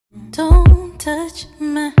Don't touch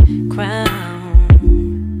my crown.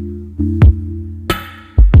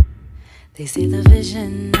 They see the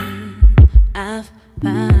vision I've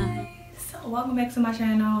found. So welcome back to my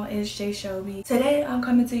channel. It's Shelbei. Today I'm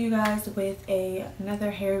coming to you guys with another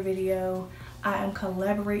hair video. I am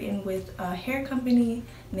collaborating with a hair company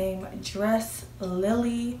named Dress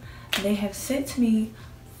Lily. They have sent me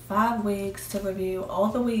 5 wigs to review. All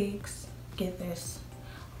the wigs, get this,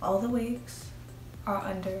 all the wigs are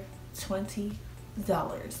under $20,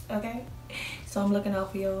 okay? So I'm looking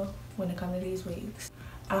out for y'all when it comes to these wigs.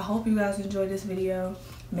 I hope you guys enjoyed this video.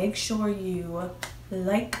 Make sure you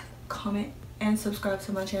like, comment, and subscribe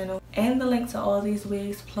to my channel. And the link to all these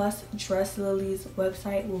wigs plus Dress Lily's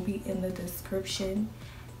website will be in the description,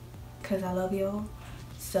 because I love y'all.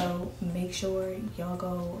 So make sure y'all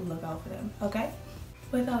go look out for them, okay?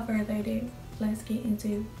 Without further ado, let's get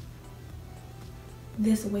into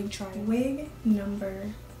this wig try. Wig number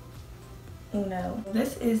 1.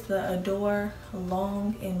 This is the Adore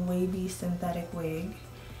long and wavy synthetic wig.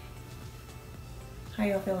 How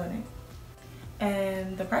y'all feeling it?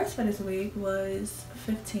 And the price for this wig was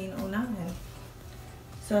 $15.09.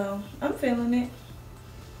 So I'm feeling it.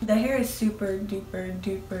 The hair is super duper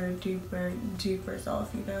duper duper duper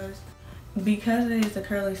soft, you guys. Because it is a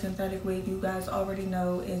curly synthetic wig, you guys already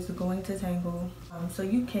know it's going to tangle. So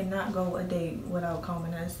you cannot go a day without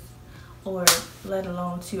combing this, or let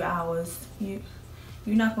alone 2 hours. You're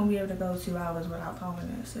not gonna be able to go 2 hours without combing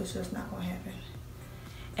this. It's just not gonna happen.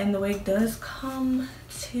 And the wig does come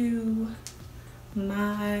to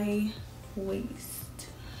my waist,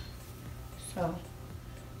 so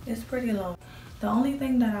it's pretty long. The only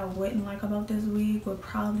thing that I wouldn't like about this wig would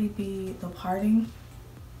probably be the parting.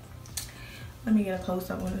 Let me get a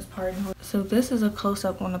close-up on this parting. So this is a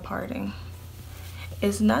close-up on the parting.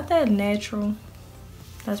 It's not that natural.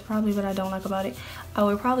 That's probably what I don't like about it. I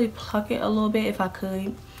would probably pluck it a little bit if I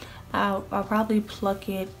could. I'll probably pluck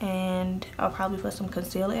it, and I'll probably put some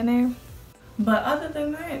concealer in there. But other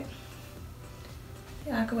than that,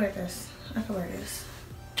 yeah, I could wear this. I could wear this.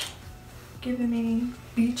 Giving me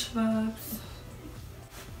beach vibes.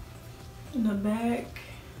 In the back,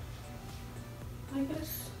 I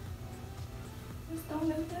guess it's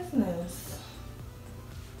doing its business.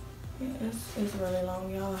 Yeah, it's really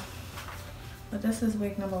long, y'all. But this is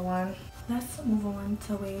wig number 1. Let's move on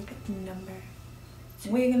to wig number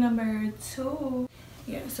 2. Wig number 2.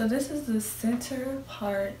 Yeah, so this is the center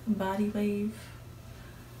part body wave.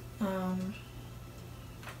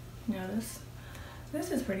 Yeah,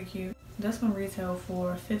 this is pretty cute. This one retail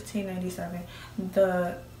for $15.97.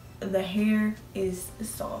 The hair is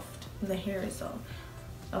soft. The hair is soft.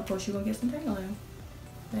 Of course, you're gonna get some tangling.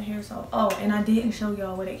 The hair is soft. Oh, and I didn't show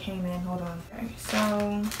y'all what it came in. Hold on. Okay,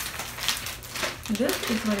 so this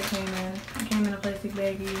is what it came in. It came in a plastic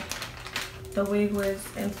baggie. The wig was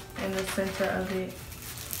in the center of it.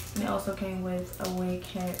 And it also came with a wig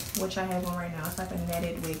cap, which I have on right now. It's like a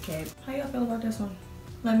netted wig cap. How y'all feel about this one?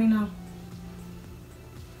 Let me know.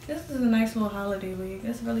 This is a nice little holiday wig.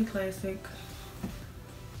 It's really classic.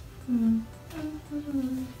 And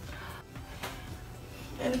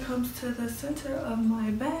it comes to the center of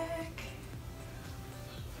my back.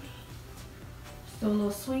 Just a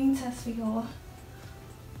little swing test for y'all.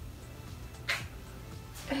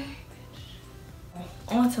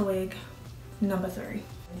 On to wig number 3.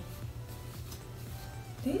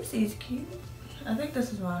 This is cute. I think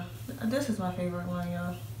this is my favorite one,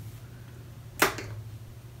 y'all.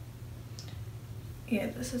 Yeah,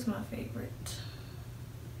 this is my favorite.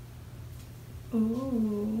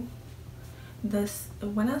 Ooh.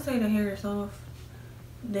 When I say the hair is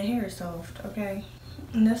soft, okay?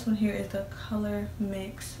 And this one here is the Color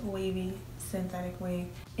Mix Wavy Synthetic Wig,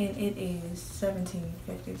 and it is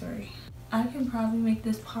 $17.53. I can probably make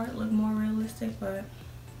this part look more realistic, but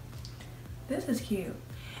this is cute.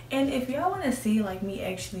 And if y'all want to see like me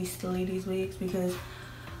actually slay these wigs, because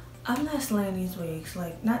I'm not slaying these wigs,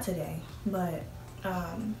 like not today, but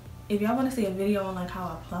if y'all want to see a video on like how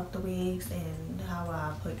I pluck the wigs and how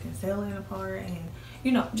I put concealer in a part, and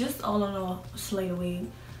you know, just all in all slay the wig,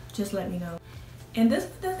 just let me know. And this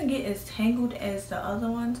doesn't get as tangled as the other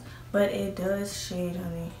ones, but it does shade,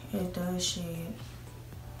 honey. It does shade.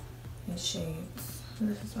 It shades.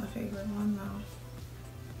 This is my favorite one though.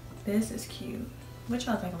 This is cute. What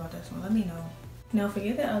y'all think about this one? Let me know. Now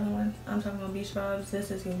forget the other one. I'm talking about beach vibes.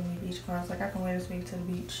 This is giving me beach vibes. Like I can wear this wig to the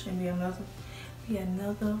beach and be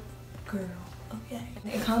another girl. Okay.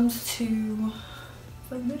 It comes to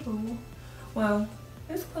the middle. Well,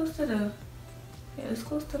 it's close to the, yeah, it's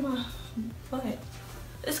close to my butt.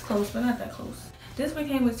 It's close, but not that close. This one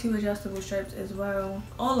came with 2 adjustable strips as well.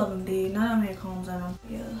 All of them did. None of them had combs on them.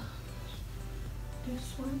 Yeah.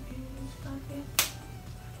 This one is fucking.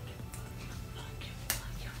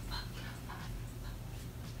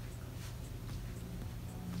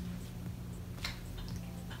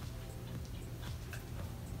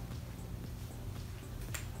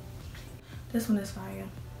 This one is fire.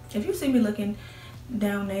 If you see me looking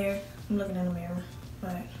down there, I'm looking in the mirror,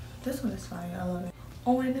 but this one is fire. I love it.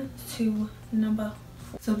 On to number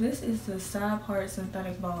 4. So this is the side part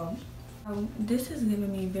synthetic bob. So this is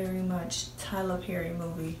giving me very much Tyler Perry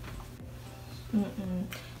movie.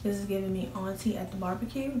 This is giving me auntie at the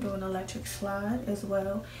barbecue doing electric slide as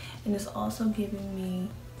well, and it's also giving me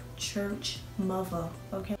church mother.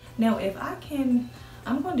 Okay, now if I can,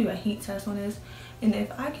 I'm gonna do a heat test on this, and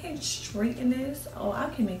if I can straighten this, oh, I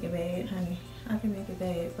can make it bad, honey. I can make it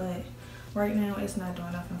bad, but right now it's not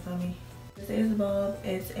doing nothing for me. This is the bob.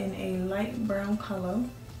 It's in a light brown color.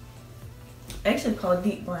 Actually called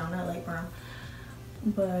deep brown, not light brown.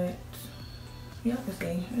 But y'all can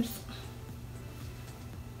see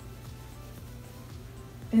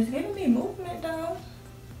it's giving me movement though.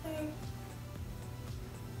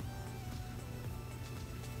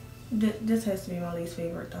 This has to be my least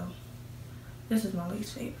favorite though. This is my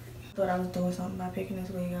least favorite. Thought I was doing something by picking this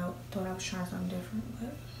wig out. Thought I was trying something different,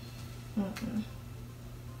 but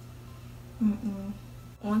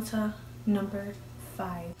On to number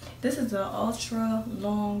 5. This is an ultra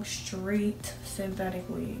long straight synthetic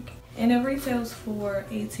wig, and it retails for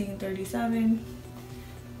 $18.37.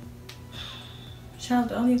 Child,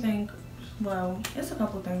 the only thing, well, it's a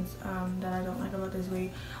couple things that I don't like about this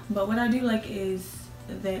wig, but what I do like is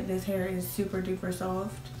that this hair is super duper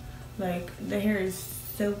soft. Like, the hair is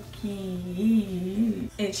silky.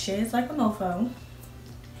 It sheds like a mofo,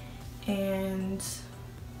 and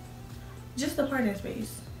just the parting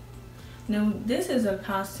space. Now this is a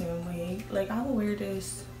costume wig. Like, I will wear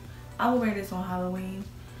this on Halloween,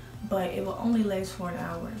 but it will only last for an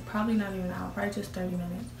hour. Probably not even an hour, probably just 30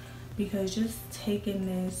 minutes, because just taking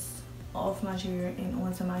this off my chair and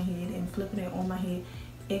onto my head and flipping it on my head,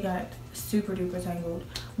 it got super duper tangled.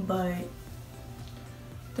 But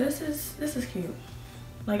this is cute.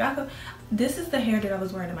 Like, this is the hair that I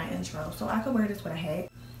was wearing in my intro, so I could wear this with a hat.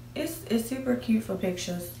 It's super cute for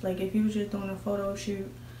pictures. Like, if you were just doing a photo shoot,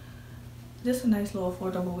 just a nice little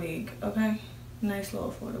affordable wig, okay? Nice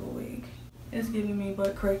little affordable wig. It's giving me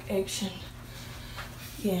butt crack action.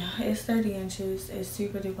 Yeah, it's 30 inches. It's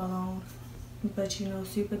super duper long, but you know,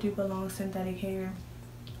 super duper long synthetic hair,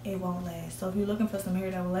 it won't last. So if you're looking for some hair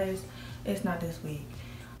that will last, it's not this wig.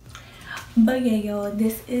 But yeah, y'all,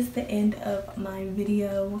 this is the end of my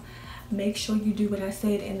video. Make sure you do what I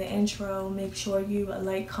said in the intro. Make sure you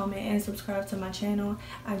like, comment, and subscribe to my channel.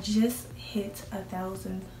 I just hit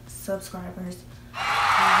 1,000 subscribers.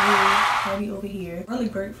 I'm really over here. Really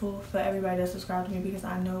grateful for everybody that subscribed to me, because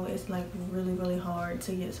I know it's like really hard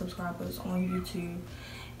to get subscribers on YouTube,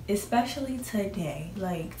 especially today.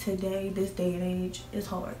 Like, today, this day and age, is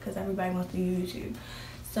hard because everybody wants to do YouTube.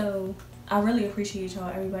 So I really appreciate y'all,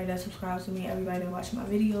 everybody that subscribes to me, everybody that watches my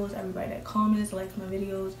videos, everybody that comments, likes my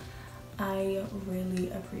videos. I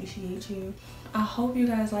really appreciate you. I hope you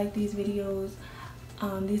guys like these videos,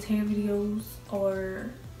 these hair videos,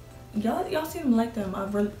 or y'all seem to like them.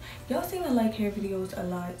 Y'all seem to like hair videos a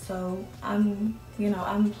lot, so I'm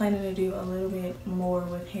planning to do a little bit more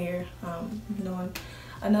with hair, doing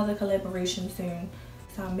another collaboration soon.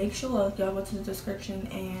 So make sure y'all go to the description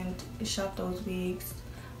and shop those wigs.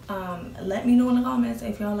 Let me know in the comments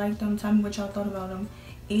if y'all like them. Tell me what y'all thought about them.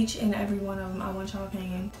 Each and every one of them, I want y'all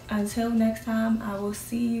opinion. Until next time, I will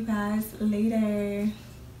see you guys later.